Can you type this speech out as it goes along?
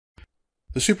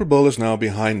The Super Bowl is now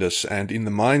behind us, and in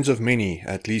the minds of many,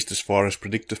 at least as far as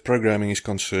predictive programming is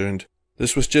concerned,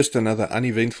 this was just another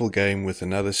uneventful game with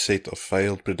another set of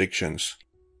failed predictions.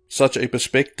 Such a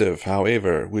perspective,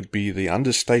 however, would be the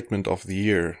understatement of the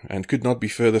year, and could not be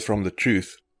further from the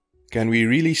truth. Can we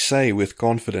really say with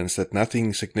confidence that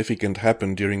nothing significant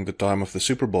happened during the time of the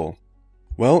Super Bowl?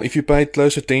 Well, if you paid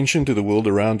close attention to the world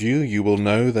around you, you will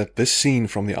know that this scene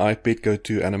from the I, Pet Go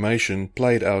 2 animation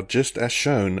played out just as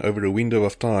shown over a window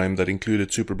of time that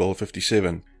included Super Bowl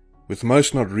 57, with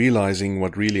most not realizing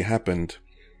what really happened.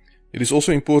 It is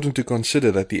also important to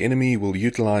consider that the enemy will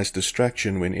utilize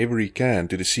distraction whenever he can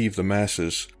to deceive the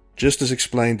masses, just as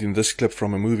explained in this clip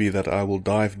from a movie that I will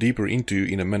dive deeper into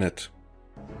in a minute.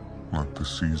 Let the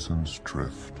seasons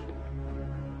drift.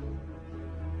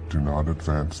 Do not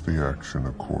advance the action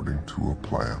according to a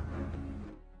plan.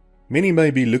 Many may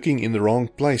be looking in the wrong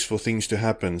place for things to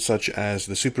happen, such as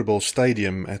the Super Bowl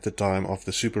stadium at the time of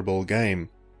the Super Bowl game,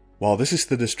 while this is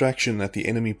the distraction that the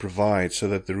enemy provides so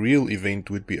that the real event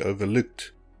would be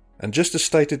overlooked. And just as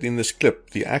stated in this clip,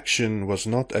 the action was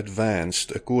not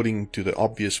advanced according to the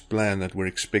obvious plan that were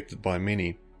expected by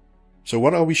many. So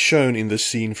what are we shown in this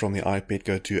scene from the I, Pet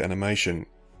Go 2 animation?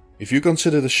 If you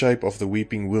consider the shape of the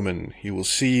weeping woman, you will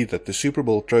see that the Super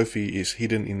Bowl trophy is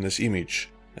hidden in this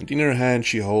image, and in her hand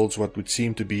she holds what would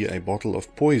seem to be a bottle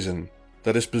of poison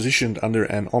that is positioned under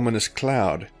an ominous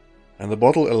cloud, and the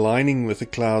bottle aligning with the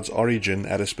cloud's origin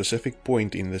at a specific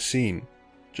point in the scene.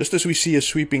 Just as we see a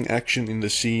sweeping action in the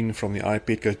scene from the I,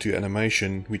 Pet Go 2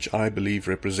 animation, which I believe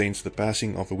represents the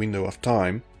passing of a window of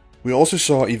time, we also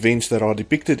saw events that are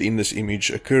depicted in this image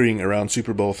occurring around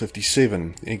Super Bowl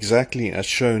 57, exactly as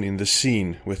shown in this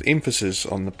scene, with emphasis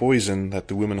on the poison that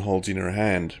the woman holds in her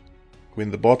hand. When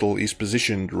the bottle is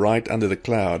positioned right under the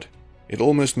cloud, it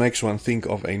almost makes one think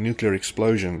of a nuclear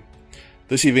explosion.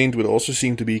 This event would also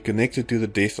seem to be connected to the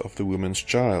death of the woman's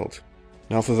child.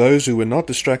 Now, for those who were not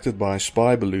distracted by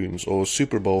spy balloons or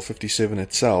Super Bowl 57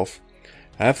 itself,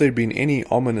 have there been any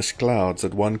ominous clouds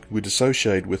that one would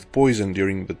associate with poison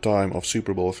during the time of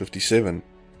Super Bowl 57?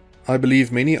 I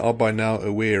believe many are by now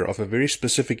aware of a very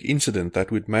specific incident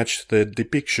that would match the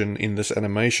depiction in this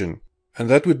animation, and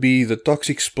that would be the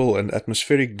toxic spill and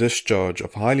atmospheric discharge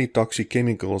of highly toxic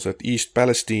chemicals at East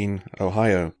Palestine,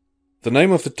 Ohio. The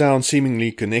name of the town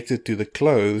seemingly connected to the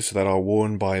clothes that are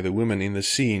worn by the women in the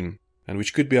scene, and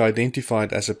which could be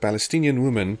identified as a Palestinian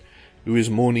woman who is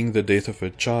mourning the death of her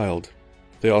child.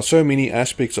 There are so many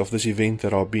aspects of this event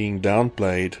that are being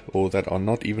downplayed or that are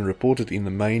not even reported in the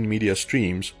main media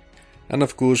streams, and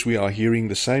of course we are hearing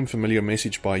the same familiar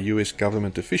message by US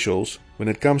government officials when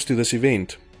it comes to this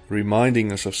event,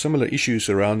 reminding us of similar issues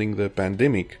surrounding the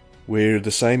pandemic, where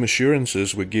the same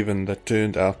assurances were given that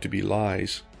turned out to be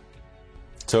lies.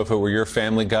 So if it were your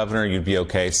family, Governor, you'd be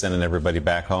okay sending everybody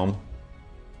back home?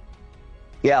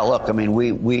 Yeah, look, I mean,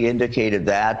 we indicated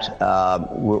that.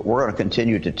 We're going to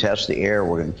continue to test the air.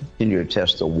 We're going to continue to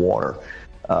test the water.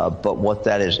 But what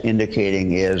that is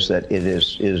indicating is that it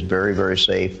is very, very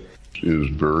safe. Is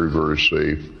very, very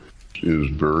safe.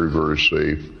 Is very, very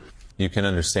safe. You can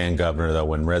understand, Governor, though,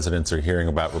 when residents are hearing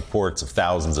about reports of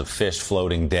thousands of fish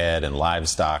floating dead and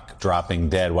livestock dropping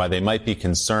dead, why they might be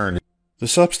concerned. The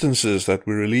substances that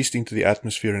were released into the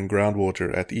atmosphere and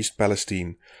groundwater at East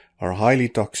Palestine are highly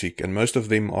toxic, and most of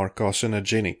them are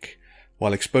carcinogenic,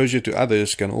 while exposure to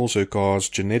others can also cause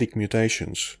genetic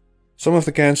mutations. Some of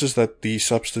the cancers that these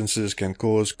substances can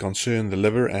cause concern the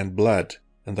liver and blood,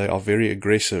 and they are very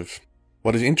aggressive.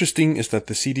 What is interesting is that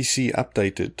the CDC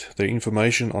updated their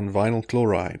information on vinyl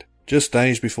chloride just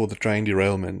days before the train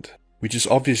derailment, which is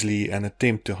obviously an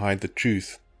attempt to hide the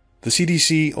truth. The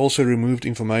CDC also removed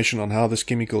information on how this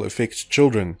chemical affects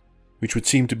children, which would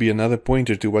seem to be another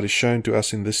pointer to what is shown to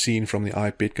us in this scene from the I,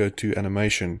 Pet Go 2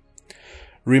 animation.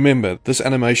 Remember, this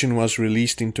animation was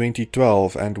released in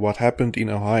 2012, and what happened in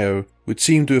Ohio would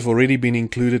seem to have already been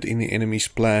included in the enemy's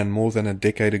plan more than a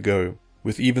decade ago,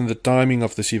 with even the timing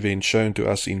of this event shown to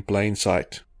us in plain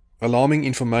sight. Alarming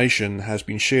information has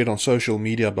been shared on social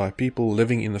media by people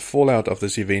living in the fallout of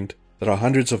this event that are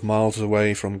hundreds of miles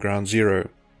away from Ground Zero.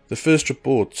 The first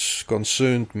reports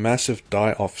concerned massive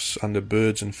die-offs under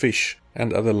birds and fish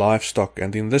and other livestock,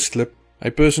 and in this clip, a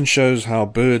person shows how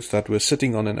birds that were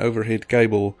sitting on an overhead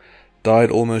cable died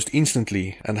almost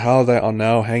instantly, and how they are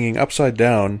now hanging upside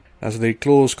down as their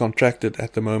claws contracted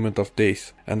at the moment of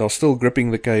death and are still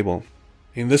gripping the cable.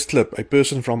 In this clip, a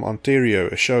person from Ontario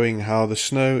is showing how the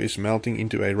snow is melting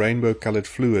into a rainbow-colored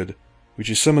fluid, which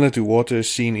is similar to water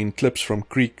seen in clips from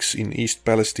creeks in East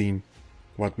Palestine.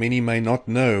 What many may not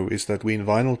know is that when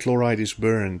vinyl chloride is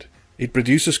burned, it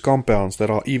produces compounds that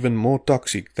are even more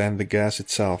toxic than the gas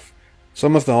itself.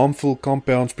 Some of the harmful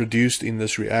compounds produced in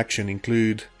this reaction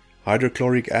include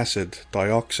hydrochloric acid,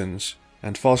 dioxins,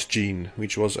 and phosgene,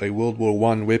 which was a World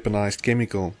War I weaponized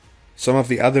chemical. Some of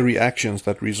the other reactions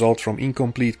that result from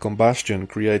incomplete combustion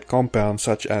create compounds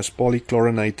such as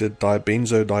polychlorinated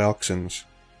dibenzodioxins,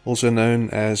 also known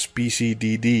as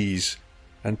PCDDs,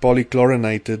 and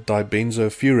polychlorinated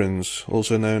dibenzofurans,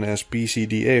 also known as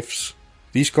PCDFs.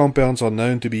 These compounds are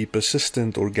known to be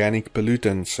persistent organic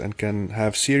pollutants and can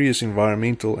have serious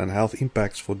environmental and health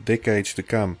impacts for decades to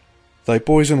come. They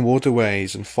poison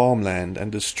waterways and farmland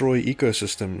and destroy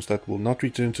ecosystems that will not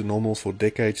return to normal for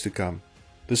decades to come.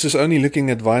 This is only looking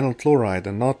at vinyl chloride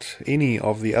and not any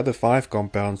of the other 5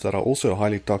 compounds that are also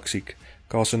highly toxic,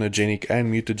 carcinogenic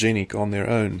and mutagenic on their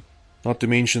own, not to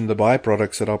mention the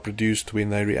byproducts that are produced when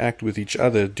they react with each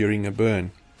other during a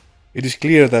burn. It is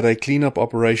clear that a cleanup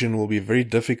operation will be very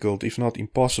difficult, if not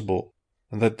impossible,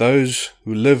 and that those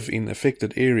who live in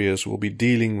affected areas will be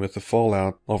dealing with the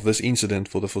fallout of this incident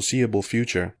for the foreseeable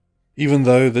future. Even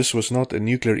though this was not a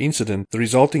nuclear incident, the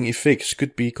resulting effects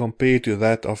could be compared to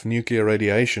that of nuclear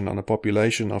radiation on a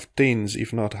population of tens,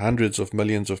 if not hundreds of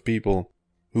millions of people,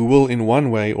 who will in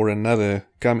one way or another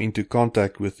come into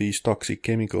contact with these toxic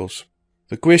chemicals.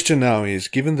 The question now is,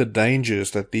 given the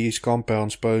dangers that these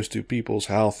compounds pose to people's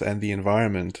health and the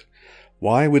environment,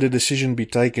 why would a decision be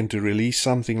taken to release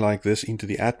something like this into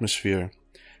the atmosphere,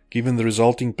 given the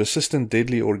resulting persistent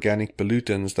deadly organic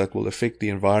pollutants that will affect the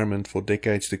environment for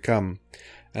decades to come,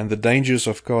 and the dangers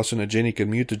of carcinogenic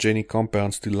and mutagenic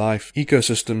compounds to life,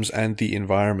 ecosystems and the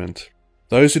environment?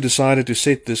 Those who decided to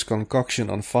set this concoction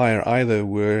on fire either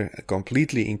were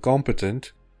completely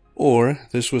incompetent, or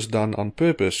this was done on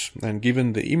purpose, and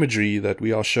given the imagery that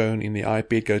we are shown in the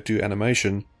iPetco 2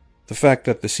 animation, the fact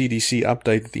that the CDC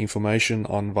updated the information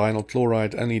on vinyl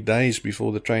chloride only days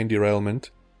before the train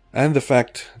derailment, and the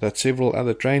fact that several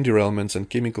other train derailments and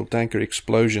chemical tanker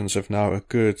explosions have now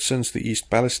occurred since the East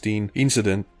Palestine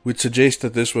incident, would suggest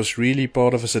that this was really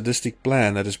part of a sadistic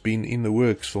plan that has been in the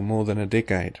works for more than a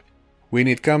decade. When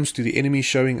it comes to the enemy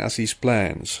showing us his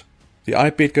plans, the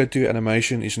iPetco 2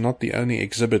 animation is not the only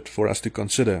exhibit for us to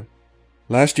consider.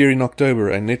 Last year in October,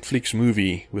 a Netflix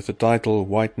movie with the title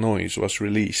White Noise was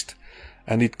released,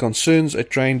 and it concerns a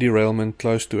train derailment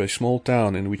close to a small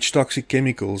town in which toxic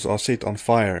chemicals are set on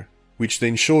fire, which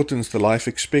then shortens the life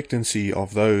expectancy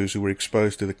of those who were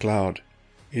exposed to the cloud.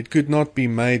 It could not be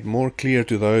made more clear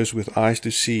to those with eyes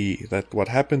to see that what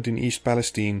happened in East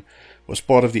Palestine was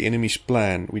part of the enemy's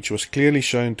plan, which was clearly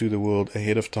shown to the world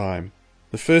ahead of time.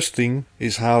 The first thing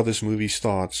is how this movie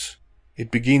starts.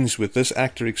 It begins with this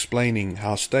actor explaining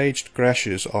how staged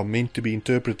crashes are meant to be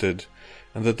interpreted,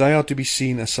 and that they are to be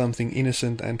seen as something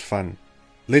innocent and fun.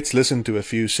 Let's listen to a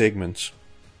few segments.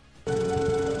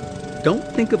 Don't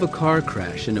think of a car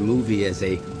crash in a movie as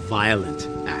a violent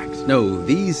act. No,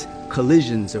 these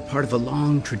collisions are part of a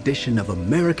long tradition of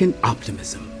American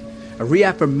optimism, a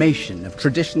reaffirmation of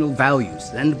traditional values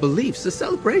and beliefs, a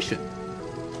celebration.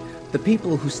 The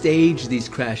people who stage these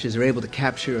crashes are able to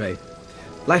capture a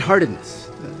lightheartedness,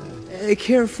 a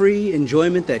carefree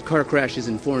enjoyment that car crashes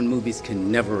in foreign movies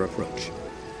can never approach.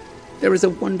 There is a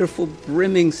wonderful,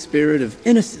 brimming spirit of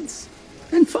innocence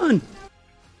and fun.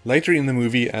 Later in the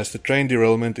movie, as the train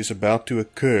derailment is about to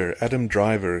occur, Adam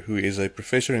Driver, who is a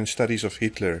professor in studies of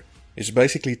Hitler, is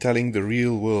basically telling the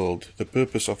real world the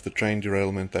purpose of the train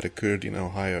derailment that occurred in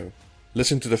Ohio.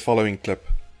 Listen to the following clip.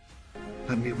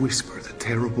 Let me whisper the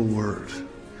terrible word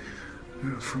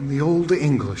from the Old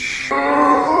English.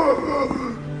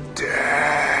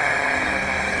 Death.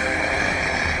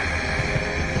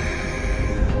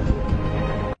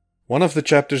 One of the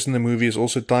chapters in the movie is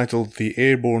also titled The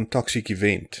Airborne Toxic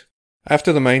Event.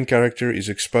 After the main character is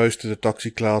exposed to the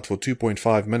toxic cloud for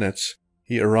 2.5 minutes,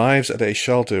 he arrives at a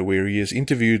shelter where he is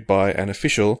interviewed by an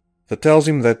official that tells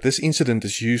him that this incident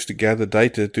is used to gather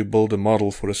data to build a model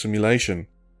for a simulation.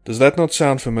 Does that not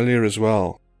sound familiar as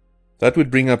well? That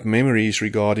would bring up memories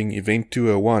regarding Event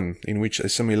 201, in which a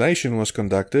simulation was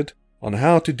conducted on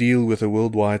how to deal with a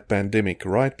worldwide pandemic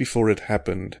right before it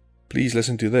happened. Please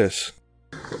listen to this.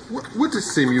 What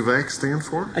does SIMUVAC stand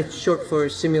for? It's short for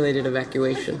Simulated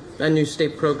Evacuation, a new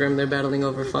state program they're battling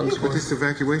over funds for. But this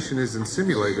evacuation isn't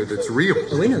simulated, it's real.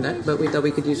 We know that, but we thought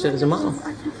we could use it as a model.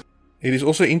 It is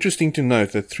also interesting to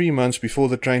note that 3 months before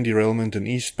the train derailment in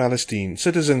East Palestine,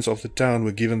 citizens of the town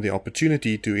were given the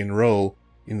opportunity to enroll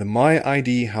in the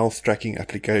MyID health tracking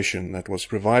application that was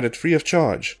provided free of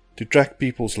charge to track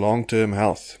people's long-term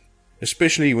health,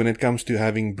 especially when it comes to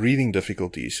having breathing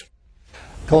difficulties.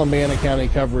 Columbiana County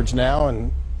coverage now,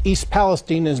 and East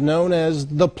Palestine is known as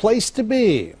the place to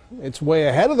be. It's way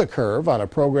ahead of the curve on a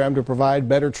program to provide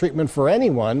better treatment for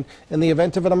anyone in the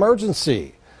event of an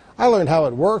emergency. I learned how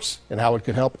it works and how it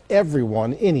could help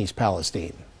everyone in East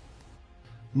Palestine.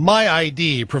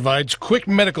 MyID provides quick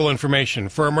medical information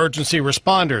for emergency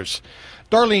responders.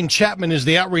 Darlene Chapman is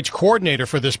the outreach coordinator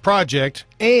for this project,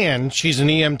 and she's an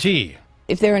EMT.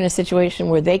 If they're in a situation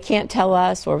where they can't tell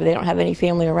us or they don't have any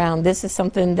family around, this is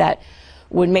something that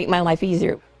would make my life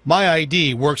easier.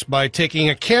 MyID works by taking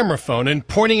a camera phone and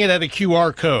pointing it at a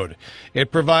QR code.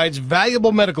 It provides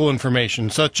valuable medical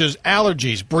information such as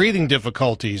allergies, breathing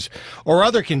difficulties, or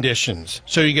other conditions,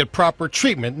 so you get proper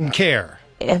treatment and care.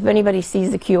 If anybody sees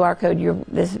the QR code,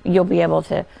 you'll be able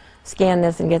to scan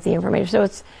this and get the information.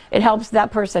 So it helps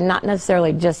that person, not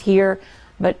necessarily just here,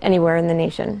 but anywhere in the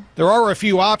nation. There are a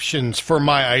few options for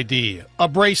MyID: a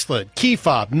bracelet, key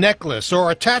fob, necklace,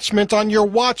 or attachment on your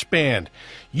watch band.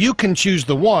 You can choose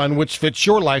the one which fits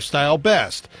your lifestyle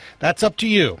best. That's up to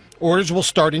you. Orders will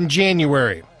start in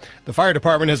January. The fire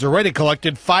department has already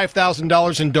collected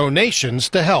 $5,000 in donations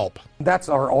to help. That's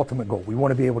our ultimate goal. We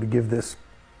want to be able to give this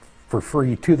for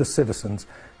free to the citizens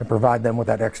and provide them with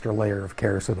that extra layer of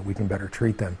care so that we can better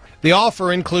treat them. The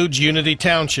offer includes Unity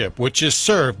Township, which is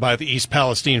served by the East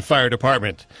Palestine Fire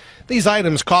Department. These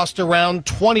items cost around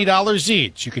 $20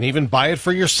 each. You can even buy it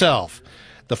for yourself.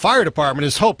 The fire department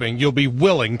is hoping you'll be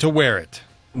willing to wear it.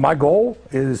 My goal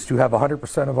is to have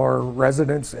 100% of our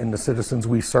residents and the citizens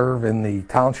we serve in the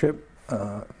township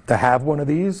to have one of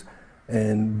these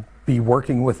and be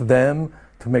working with them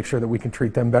to make sure that we can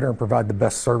treat them better and provide the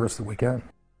best service that we can.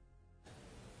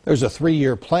 There's a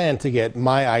 3-year plan to get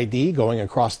MyID going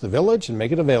across the village and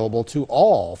make it available to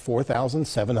all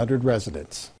 4,700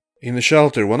 residents. In the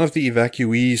shelter, one of the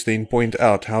evacuees then point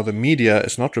out how the media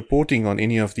is not reporting on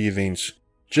any of the events,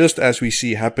 just as we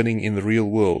see happening in the real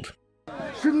world.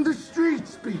 Shouldn't the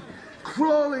streets be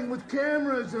crawling with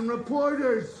cameras and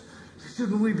reporters?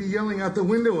 Shouldn't we be yelling out the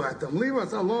window at them? Leave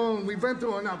us alone. We've been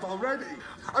through enough already.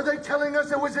 Are they telling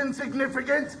us it was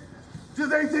insignificant? Do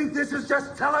they think this is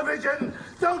just television?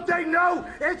 Don't they know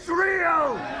it's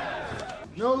real?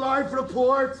 No live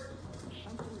report.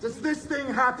 Does this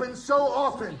thing happen so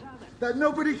often that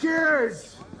nobody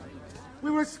cares?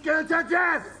 We were scared to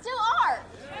death. Still are.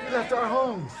 We left our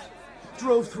homes,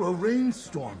 drove through a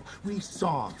rainstorm. We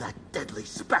saw that deadly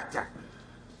specter.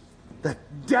 That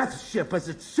death ship as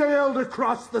it sailed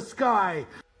across the sky.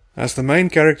 As the main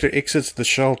character exits the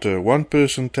shelter, one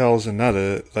person tells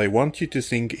another they want you to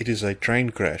think it is a train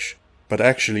crash, but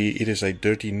actually it is a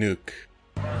dirty nuke.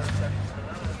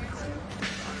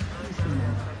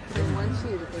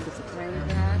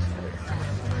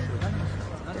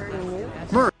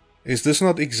 Is this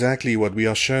not exactly what we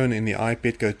are shown in the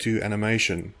iPetco 2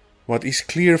 animation? What is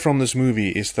clear from this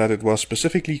movie is that it was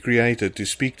specifically created to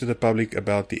speak to the public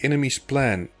about the enemy's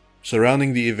plan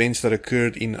surrounding the events that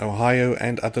occurred in Ohio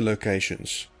and other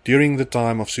locations during the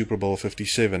time of Super Bowl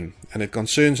 57, and it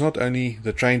concerns not only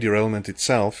the train derailment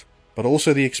itself, but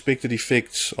also the expected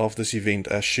effects of this event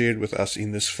as shared with us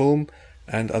in this film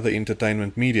and other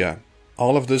entertainment media.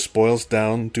 All of this boils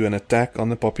down to an attack on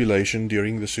the population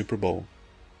during the Super Bowl.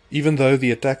 Even though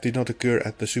the attack did not occur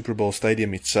at the Super Bowl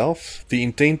stadium itself, the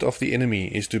intent of the enemy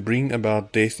is to bring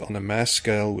about death on a mass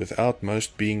scale without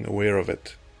most being aware of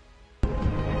it.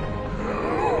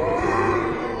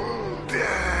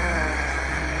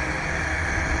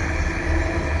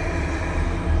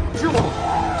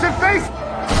 To face!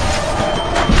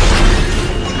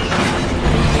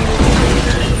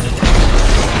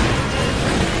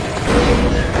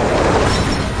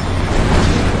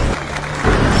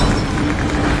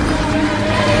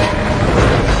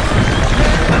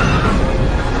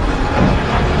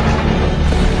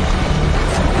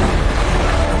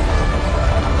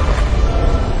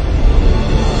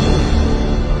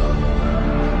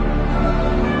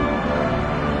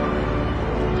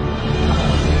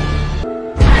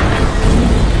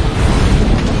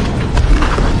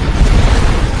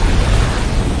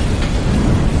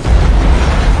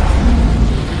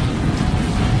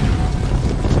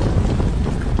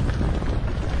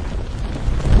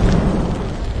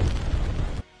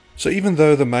 So even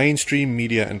though the mainstream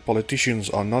media and politicians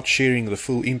are not sharing the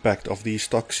full impact of these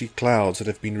toxic clouds that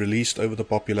have been released over the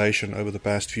population over the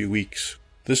past few weeks,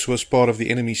 this was part of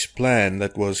the enemy's plan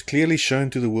that was clearly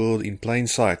shown to the world in plain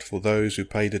sight for those who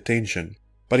paid attention.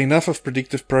 But enough of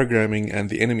predictive programming and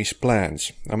the enemy's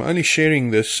plans. I'm only sharing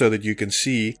this so that you can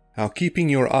see how keeping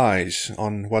your eyes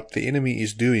on what the enemy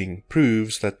is doing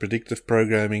proves that predictive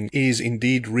programming is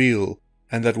indeed real,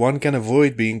 and that one can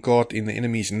avoid being caught in the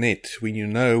enemy's net when you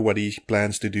know what he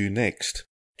plans to do next.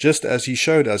 just as he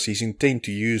showed us his intent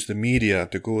to use the media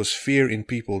to cause fear in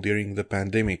people during the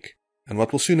pandemic. And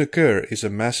what will soon occur is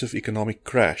a massive economic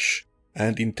crash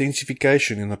and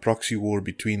intensification in the proxy war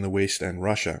between the West and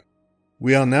Russia.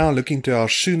 We are now looking to our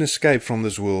soon escape from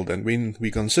this world, and when we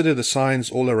consider the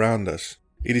signs all around us,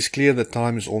 it is clear that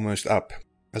time is almost up.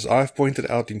 As I have pointed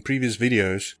out in previous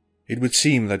videos, it would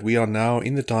seem that we are now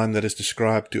in the time that is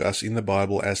described to us in the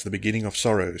Bible as the beginning of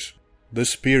sorrows.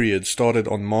 This period started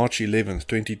on March 11th,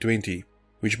 2020,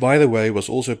 which by the way was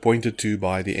also pointed to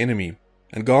by the enemy,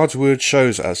 and God's word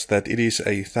shows us that it is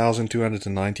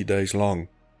 1,290 days long.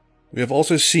 We have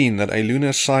also seen that a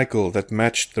lunar cycle that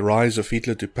matched the rise of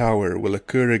Hitler to power will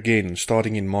occur again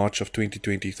starting in March of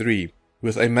 2023,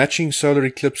 with a matching solar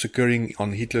eclipse occurring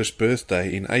on Hitler's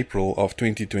birthday in April of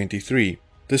 2023.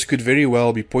 This could very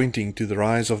well be pointing to the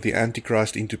rise of the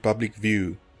Antichrist into public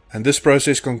view, and this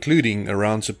process concluding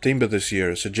around September this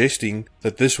year, suggesting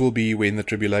that this will be when the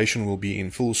tribulation will be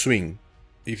in full swing.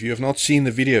 If you have not seen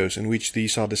the videos in which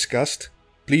these are discussed,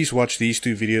 please watch these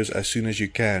two videos as soon as you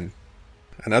can.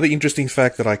 Another interesting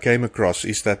fact that I came across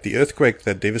is that the earthquake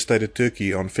that devastated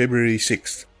Turkey on February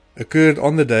 6th occurred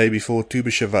on the day before Tu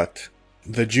B'Shavat,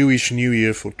 the Jewish New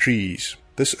Year for trees.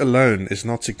 This alone is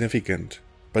not significant,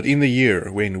 but in the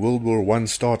year when World War I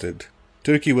started,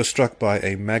 Turkey was struck by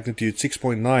a magnitude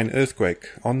 6.9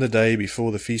 earthquake on the day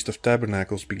before the Feast of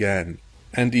Tabernacles began.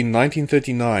 And in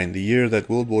 1939, the year that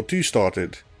World War II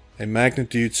started, a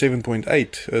magnitude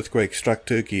 7.8 earthquake struck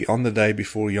Turkey on the day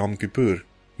before Yom Kippur.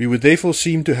 We would therefore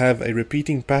seem to have a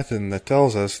repeating pattern that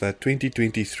tells us that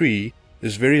 2023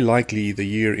 is very likely the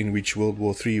year in which World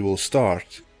War III will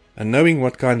start. And knowing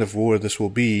what kind of war this will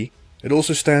be, it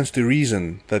also stands to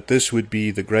reason that this would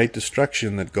be the great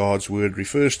destruction that God's word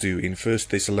refers to in 1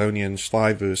 Thessalonians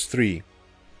 5 verse 3.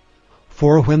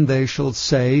 For when they shall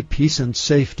say, Peace and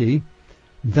safety,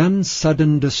 then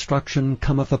sudden destruction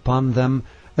cometh upon them,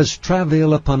 as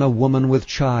travail upon a woman with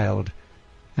child,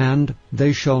 and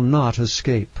they shall not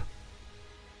escape.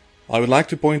 I would like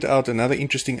to point out another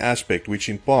interesting aspect which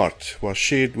in part was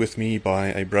shared with me by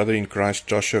a brother in Christ,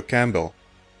 Joshua Campbell.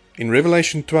 In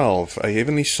Revelation 12, a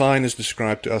heavenly sign is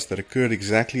described to us that occurred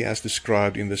exactly as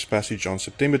described in this passage on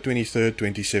September 23,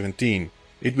 2017.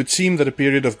 It would seem that a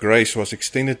period of grace was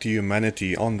extended to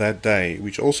humanity on that day,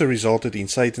 which also resulted in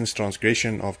Satan's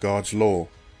transgression of God's law,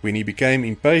 when he became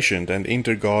impatient and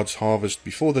entered God's harvest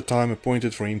before the time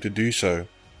appointed for him to do so,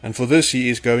 and for this he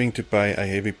is going to pay a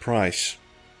heavy price.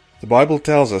 The Bible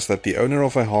tells us that the owner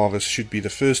of a harvest should be the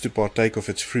first to partake of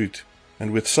its fruit,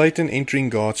 and with Satan entering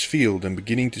God's field and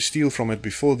beginning to steal from it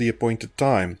before the appointed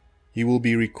time, he will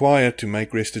be required to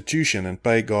make restitution and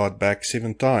pay God back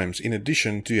 7 times, in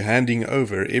addition to handing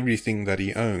over everything that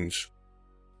he owns.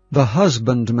 The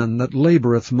husbandman that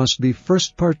laboureth must be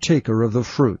first partaker of the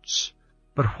fruits.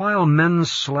 But while men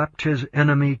slept, his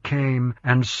enemy came,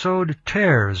 and sowed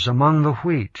tares among the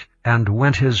wheat, and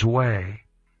went his way.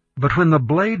 But when the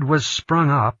blade was sprung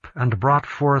up, and brought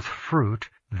forth fruit,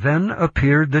 then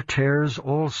appeared the tares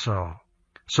also.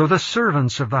 So the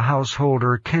servants of the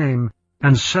householder came,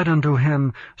 and said unto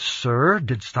him, Sir,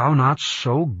 didst thou not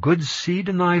sow good seed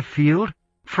in thy field?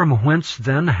 From whence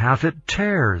then hath it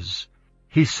tares?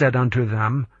 He said unto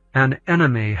them, An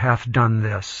enemy hath done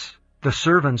this. The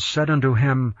servants said unto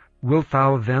him, Wilt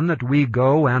thou then that we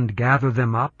go and gather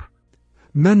them up?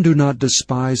 Men do not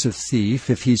despise a thief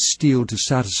if he steal to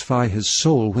satisfy his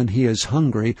soul when he is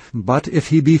hungry, but if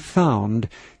he be found,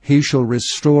 he shall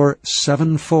restore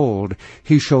 7-fold.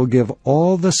 He shall give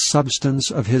all the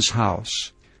substance of his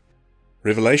house.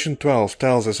 Revelation 12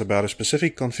 tells us about a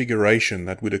specific configuration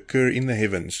that would occur in the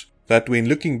heavens, that when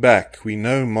looking back we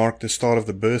know marked the start of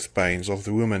the birth pains of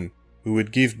the woman who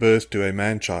would give birth to a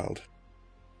man-child.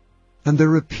 And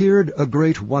there appeared a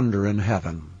great wonder in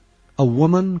heaven, a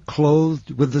woman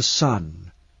clothed with the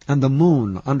sun, and the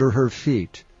moon under her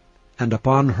feet, and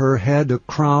upon her head a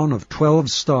crown of 12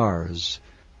 stars.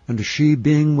 And she,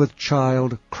 being with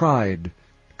child, cried,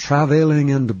 travailing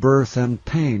in birth and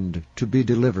pained to be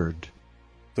delivered.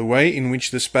 The way in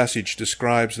which this passage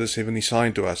describes this heavenly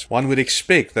sign to us, one would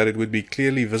expect that it would be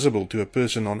clearly visible to a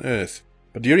person on earth.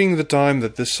 But during the time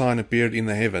that this sign appeared in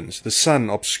the heavens, the sun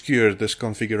obscured this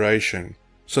configuration,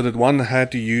 so that one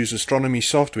had to use astronomy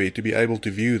software to be able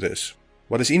to view this.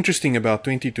 What is interesting about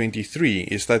 2023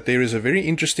 is that there is a very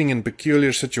interesting and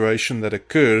peculiar situation that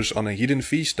occurs on a hidden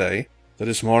feast day that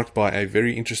is marked by a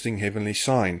very interesting heavenly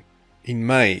sign. In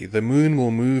May, the moon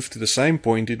will move to the same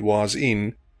point it was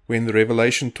in when the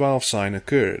Revelation 12 sign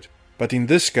occurred. But in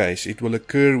this case, it will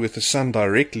occur with the sun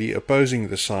directly opposing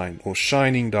the sign, or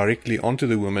shining directly onto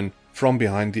the woman from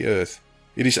behind the earth.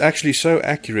 It is actually so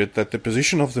accurate that the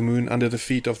position of the moon under the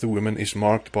feet of the woman is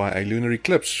marked by a lunar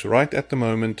eclipse right at the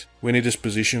moment when it is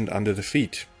positioned under the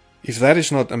feet. If that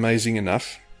is not amazing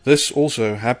enough, this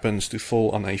also happens to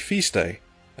fall on a feast day,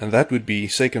 and that would be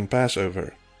Second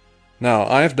Passover. Now,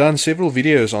 I have done several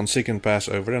videos on Second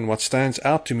Passover, and what stands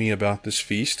out to me about this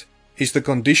feast is the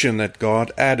condition that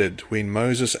God added when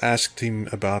Moses asked him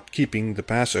about keeping the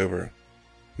Passover.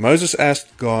 Moses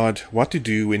asked God what to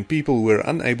do when people were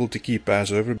unable to keep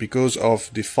Passover because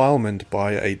of defilement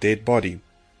by a dead body.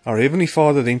 Our Heavenly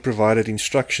Father then provided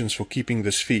instructions for keeping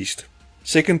this feast.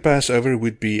 Second Passover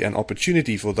would be an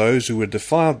opportunity for those who were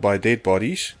defiled by dead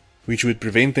bodies, which would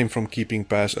prevent them from keeping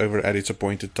Passover at its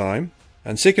appointed time.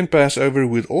 And Second Passover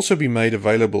would also be made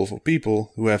available for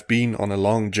people who have been on a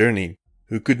long journey,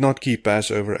 who could not keep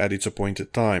Passover at its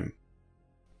appointed time.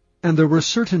 And there were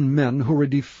certain men who were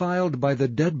defiled by the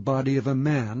dead body of a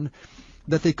man,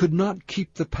 that they could not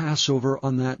keep the Passover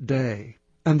on that day.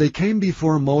 And they came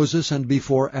before Moses and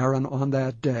before Aaron on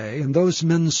that day, and those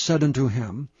men said unto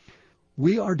him,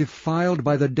 We are defiled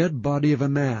by the dead body of a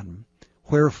man.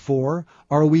 Wherefore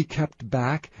are we kept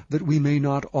back, that we may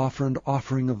not offer an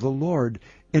offering of the Lord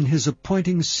in his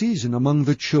appointing season among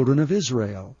the children of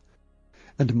Israel?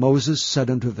 And Moses said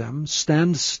unto them,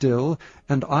 Stand still,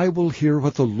 and I will hear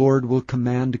what the Lord will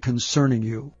command concerning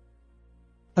you.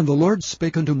 And the Lord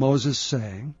spake unto Moses,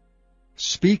 saying,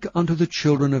 Speak unto the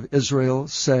children of Israel,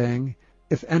 saying,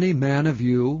 If any man of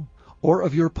you, or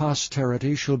of your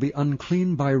posterity, shall be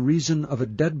unclean by reason of a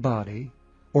dead body,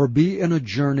 or be in a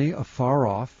journey afar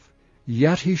off,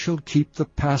 yet he shall keep the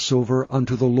Passover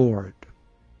unto the Lord.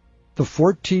 The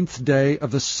 14th day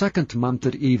of the 2nd month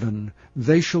at even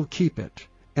they shall keep it,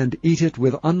 and eat it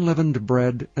with unleavened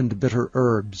bread and bitter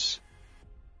herbs.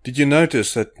 Did you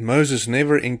notice that Moses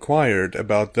never inquired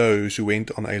about those who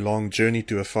went on a long journey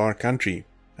to a far country?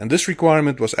 And this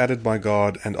requirement was added by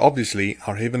God, and obviously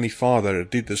our Heavenly Father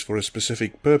did this for a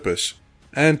specific purpose,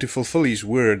 and to fulfill His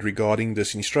word regarding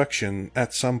this instruction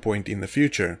at some point in the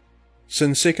future.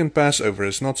 Since Second Passover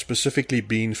has not specifically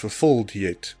been fulfilled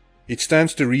yet, it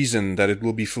stands to reason that it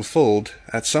will be fulfilled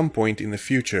at some point in the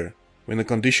future, when the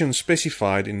conditions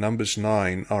specified in Numbers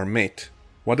 9 are met.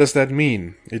 What does that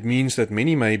mean? It means that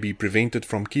many may be prevented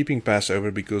from keeping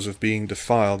Passover because of being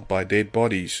defiled by dead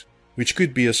bodies, which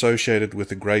could be associated with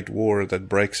the great war that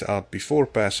breaks out before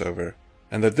Passover,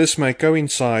 and that this may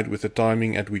coincide with the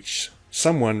timing at which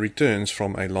someone returns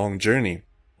from a long journey.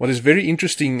 What is very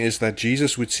interesting is that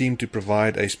Jesus would seem to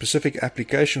provide a specific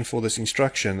application for this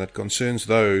instruction that concerns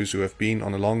those who have been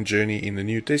on a long journey in the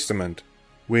New Testament,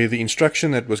 where the instruction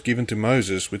that was given to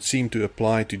Moses would seem to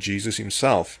apply to Jesus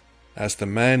himself, as the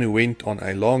man who went on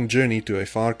a long journey to a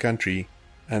far country,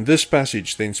 and this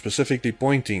passage then specifically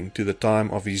pointing to the time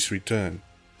of his return.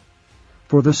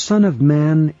 For the Son of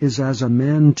Man is as a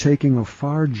man taking a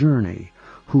far journey,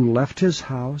 who left his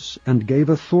house, and gave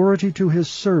authority to his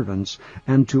servants,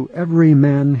 and to every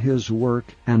man his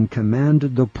work, and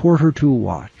commanded the porter to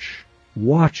watch.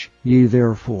 Watch ye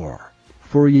therefore,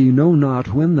 for ye know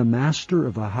not when the master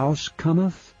of the house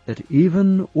cometh, at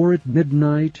even, or at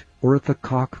midnight, or at the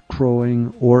cock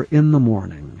crowing, or in the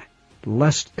morning,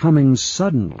 lest coming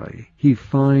suddenly he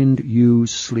find you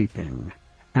sleeping.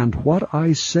 And what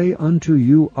I say unto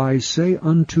you, I say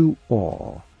unto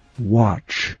all,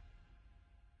 watch.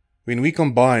 When we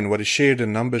combine what is shared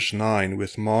in Numbers 9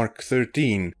 with Mark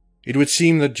 13, it would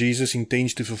seem that Jesus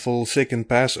intends to fulfill Second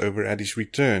Passover at his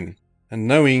return, and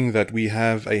knowing that we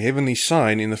have a heavenly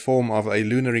sign in the form of a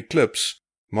lunar eclipse,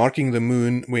 marking the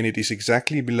moon when it is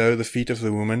exactly below the feet of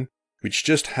the woman, which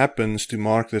just happens to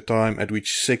mark the time at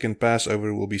which Second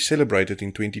Passover will be celebrated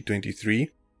in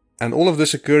 2023, and all of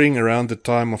this occurring around the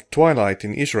time of twilight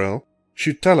in Israel,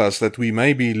 should tell us that we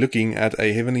may be looking at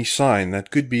a heavenly sign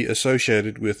that could be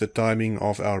associated with the timing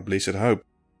of our blessed hope.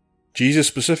 Jesus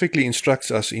specifically instructs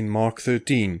us in Mark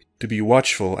 13 to be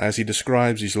watchful as he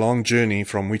describes his long journey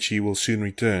from which he will soon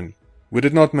return. Would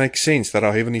it not make sense that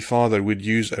our Heavenly Father would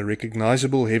use a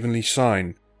recognizable heavenly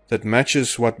sign that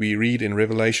matches what we read in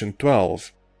Revelation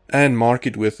 12 and mark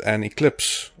it with an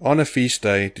eclipse on a feast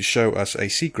day to show us a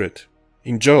secret?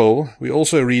 In Joel, we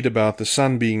also read about the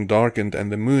sun being darkened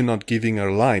and the moon not giving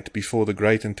her light before the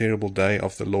great and terrible day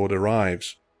of the Lord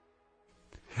arrives.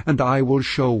 And I will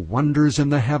show wonders in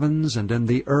the heavens and in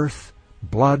the earth,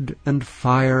 blood and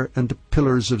fire and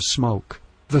pillars of smoke.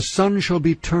 The sun shall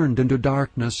be turned into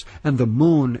darkness, and the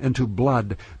moon into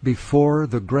blood, before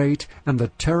the great and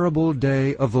the terrible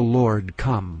day of the Lord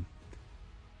come.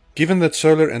 Given that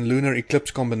solar and lunar eclipse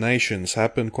combinations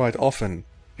happen quite often,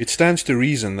 it stands to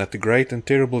reason that the great and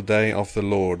terrible day of the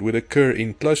Lord would occur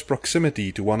in close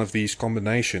proximity to one of these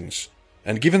combinations.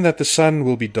 And given that the sun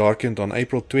will be darkened on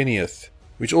April 20th,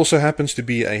 which also happens to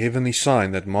be a heavenly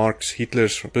sign that marks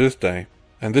Hitler's birthday,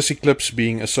 and this eclipse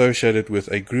being associated with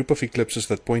a group of eclipses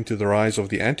that point to the rise of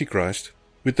the Antichrist,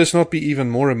 would this not be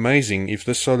even more amazing if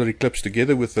this solar eclipse,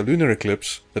 together with the lunar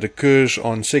eclipse that occurs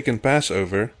on second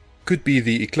Passover, could be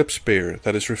the eclipse pair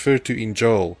that is referred to in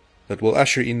Joel, that will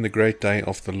usher in the great day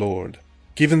of the Lord?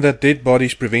 Given that dead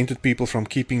bodies prevented people from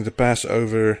keeping the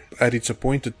Passover at its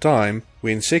appointed time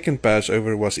when second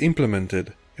Passover was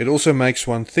implemented, it also makes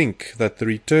one think that the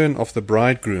return of the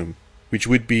bridegroom, which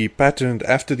would be patterned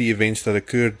after the events that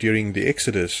occurred during the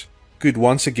Exodus, could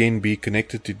once again be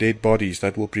connected to dead bodies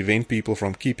that will prevent people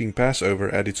from keeping Passover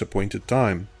at its appointed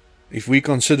time. If we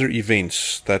consider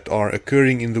events that are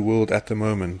occurring in the world at the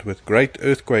moment, with great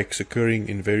earthquakes occurring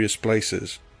in various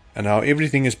places, and how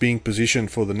everything is being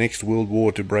positioned for the next world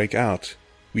war to break out,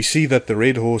 we see that the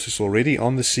red horse is already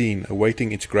on the scene,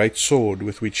 awaiting its great sword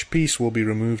with which peace will be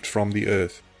removed from the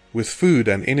earth. With food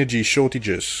and energy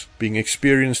shortages being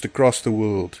experienced across the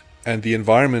world, and the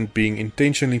environment being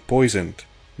intentionally poisoned,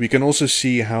 we can also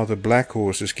see how the black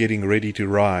horse is getting ready to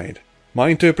ride. My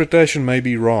interpretation may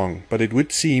be wrong, but it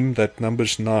would seem that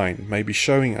Numbers 9 may be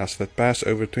showing us that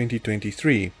Passover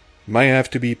 2023 may have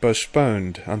to be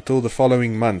postponed until the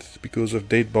following month because of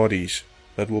dead bodies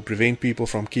that will prevent people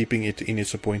from keeping it in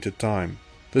its appointed time.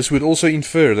 This would also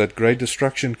infer that great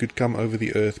destruction could come over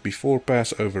the earth before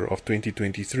Passover of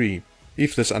 2023,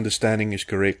 if this understanding is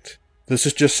correct. This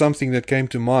is just something that came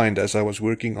to mind as I was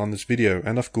working on this video,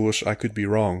 and of course I could be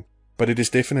wrong, but it is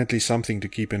definitely something to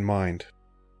keep in mind.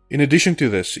 In addition to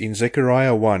this, in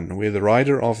Zechariah 1, where the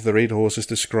rider of the red horse is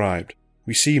described,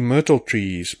 we see myrtle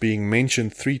trees being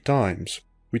mentioned 3 times,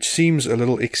 which seems a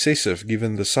little excessive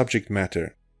given the subject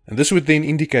matter. And this would then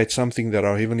indicate something that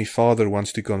our Heavenly Father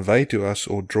wants to convey to us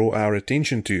or draw our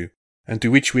attention to, and to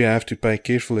which we have to pay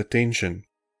careful attention.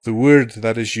 The word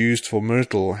that is used for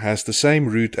myrtle has the same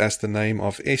root as the name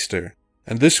of Esther,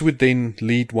 and this would then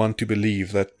lead one to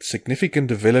believe that significant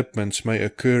developments may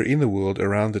occur in the world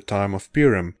around the time of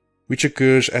Purim, which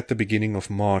occurs at the beginning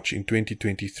of March in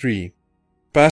 2023.